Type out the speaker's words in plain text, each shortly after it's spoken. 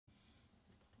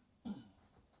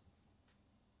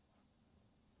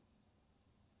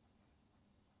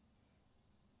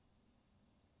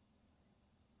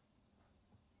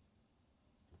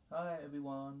Hi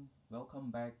everyone,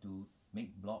 welcome back to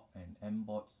MakeBlock and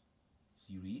Mbot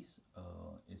series.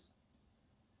 We're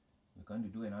going to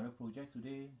do another project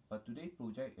today, but today's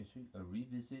project is actually a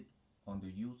revisit on the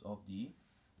use of the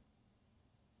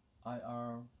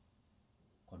IR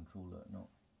controller. Now,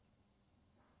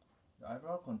 the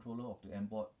IR controller of the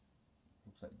Mbot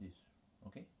looks like this,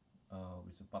 okay?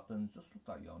 With the buttons, just look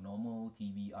like your normal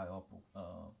TV IR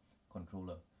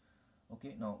controller.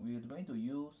 Okay, now we're going to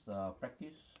use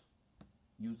practice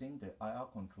using the IR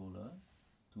controller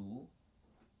to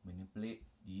manipulate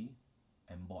the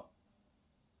Mbot,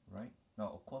 right?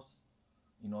 Now, of course,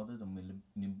 in order to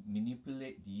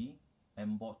manipulate the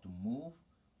Mbot to move,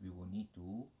 we will need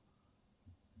to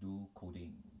do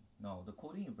coding. Now, the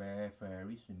coding is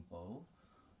very simple.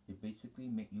 It basically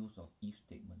make use of if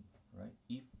statement, right?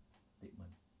 If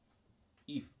statement.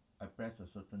 If I press a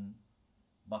certain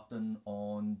button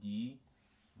on the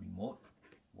remote,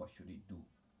 what should it do,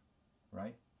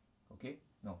 right? Okay,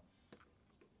 now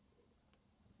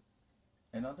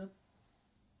another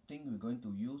thing we're going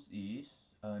to use is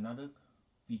another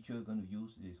feature we're going to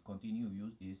use is continue to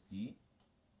use is the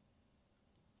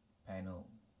panel,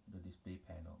 the display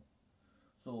panel.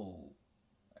 So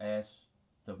as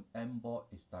the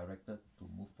Mbot is directed to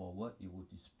move forward, it will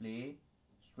display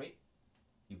straight.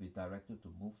 If it's directed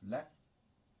to move left,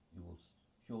 it will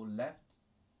show left,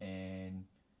 and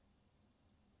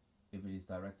if it is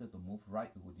directed to move right,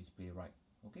 it will display right.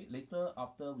 Okay, later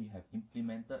after we have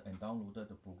implemented and downloaded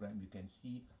the program, you can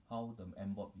see how the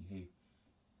Mbot behave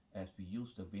as we use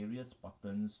the various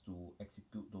buttons to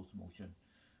execute those motion,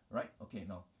 right? Okay,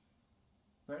 now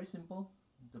very simple.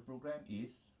 The program is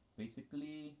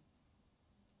basically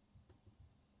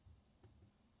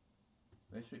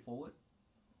very straightforward.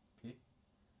 Okay,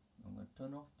 I'm going to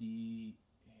turn off the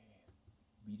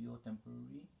video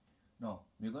temporary. Now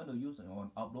we're going to use it on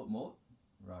upload mode,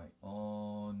 right?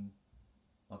 On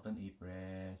button A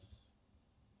press,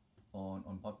 on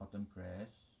onboard button press.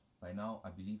 By now I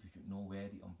believe you should know where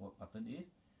the onboard button is.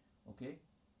 Okay,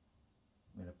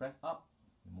 when I press up,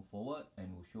 we move forward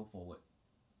and will show forward.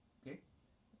 Okay,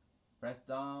 press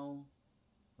down,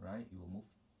 right, it will move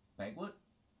backward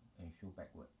and show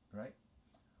backward, right?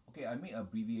 Okay, I made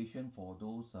abbreviation for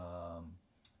those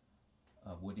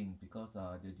wording because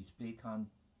the display can't,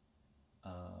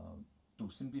 to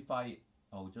simplify it,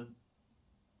 I'll just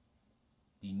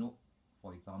denote,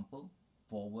 for example,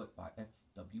 forward by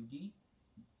FWD,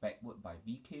 backward by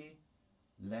BK,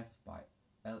 left by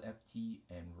LFT,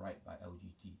 and right by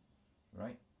LGT,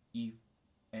 right? If,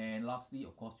 and lastly,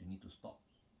 of course, you need to stop.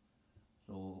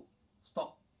 So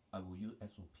stop, I will use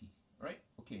SOP, right?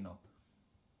 Okay, now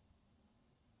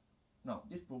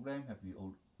this program have to be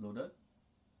loaded.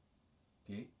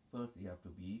 Okay, first you have to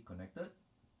be connected,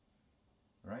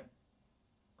 right?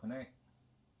 Connect.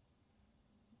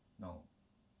 Now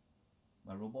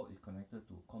my robot is connected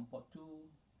to COM port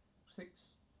 2.6. I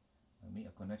make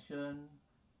a connection.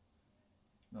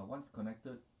 Now once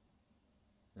connected,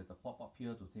 there's a pop-up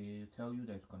here to tell you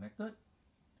that it's connected,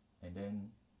 and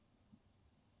then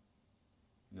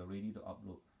you're ready to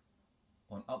upload.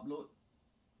 On upload,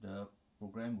 the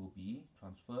program will be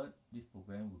transferred. This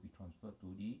program will be transferred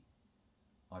to the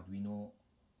Arduino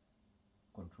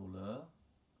controller,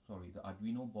 sorry, the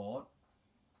Arduino board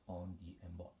on the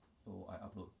Mbot. So I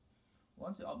upload.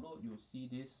 Once you upload, you'll see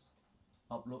this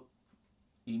upload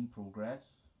in progress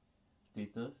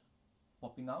status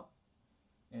popping up,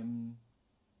 and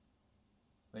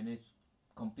when it's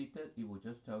completed, it will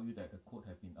just tell you that the code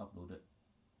has been uploaded.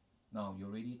 Now you're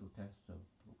ready to test the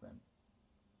program.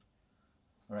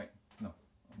 Alright, now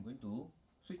I'm going to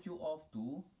switch you off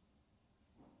to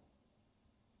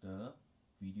the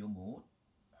video mode.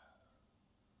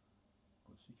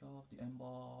 Go switch off the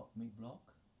Mbot MakeBlock.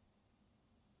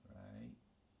 Right,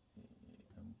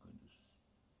 I'm going to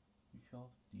switch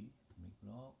off the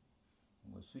MakeBlock.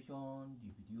 I'm going to switch on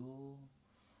the video.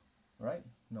 Right,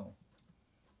 now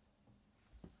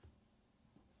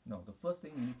the first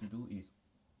thing you need to do is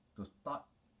to start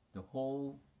the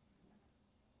whole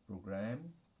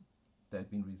program that's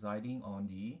been residing on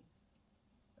the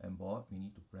Mbot. We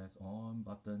need to press on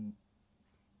button,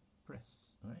 press,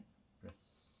 right? Press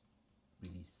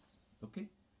release. Okay.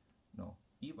 Now,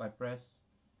 if I press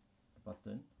the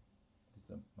button,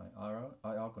 this is my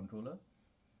IR controller.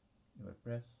 If I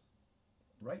press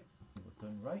right, it will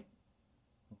turn right.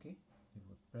 Okay. If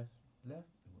I press left,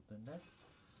 it will turn left.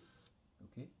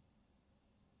 Okay.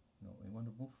 Now I want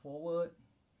to move forward.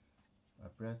 I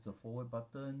press the forward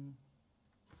button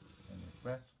and I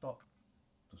press stop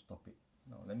to stop it.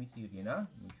 Now let me see again.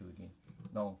 Let me show again.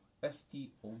 Now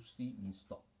STOC means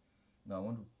stop. Now I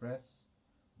want to press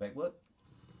backward.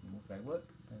 move backward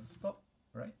and stop,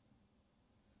 right?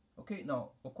 Okay, now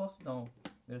of course now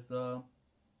there's a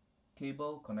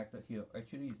cable connected here.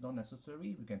 Actually it's not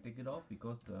necessary, we can take it off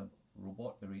because the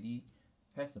robot already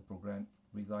has a program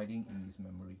residing in this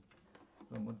memory.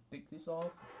 So I'm going to take this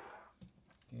off.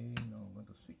 Okay, now I'm going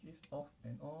to switch this off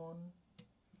and on.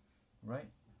 Right,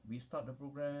 restart the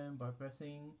program by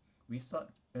pressing restart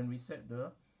and reset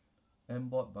the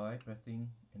Mbot by pressing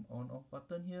an on-off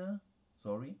button here.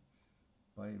 Sorry,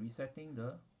 by resetting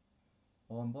the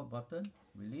onboard button,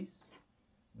 release.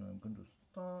 Now I'm going to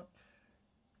start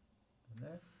the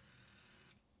left.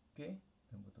 Okay,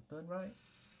 I'm going to turn right.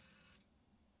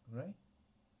 Right,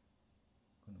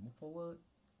 I'm going to move forward,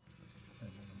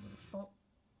 and then I'm going to stop.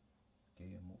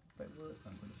 Okay, I move backward.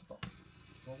 I'm going to stop.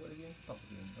 Forward again, stop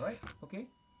again. Right? Okay.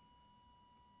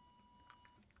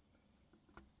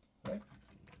 Right.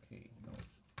 Okay. Now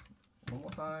one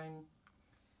more time.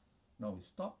 Now we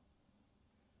stop.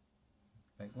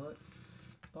 Backward.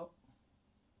 Stop.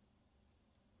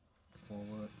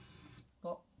 Forward.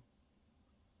 Stop.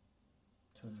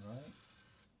 Turn right.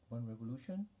 One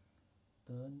revolution.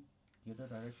 Turn the other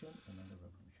direction. Another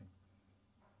revolution.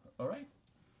 Alright.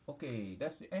 Okay,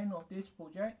 that's the end of this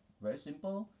project. Very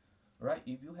simple. Right,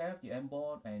 if you have the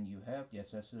Mbot and you have the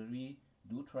accessory,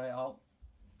 do try out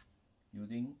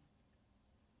using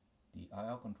the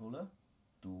IR controller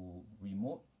to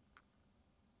remote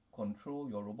control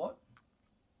your robot.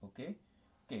 Okay,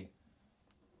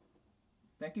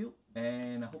 thank you,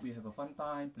 and I hope you have a fun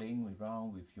time playing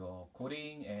around with your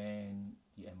coding and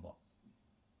the Mbot.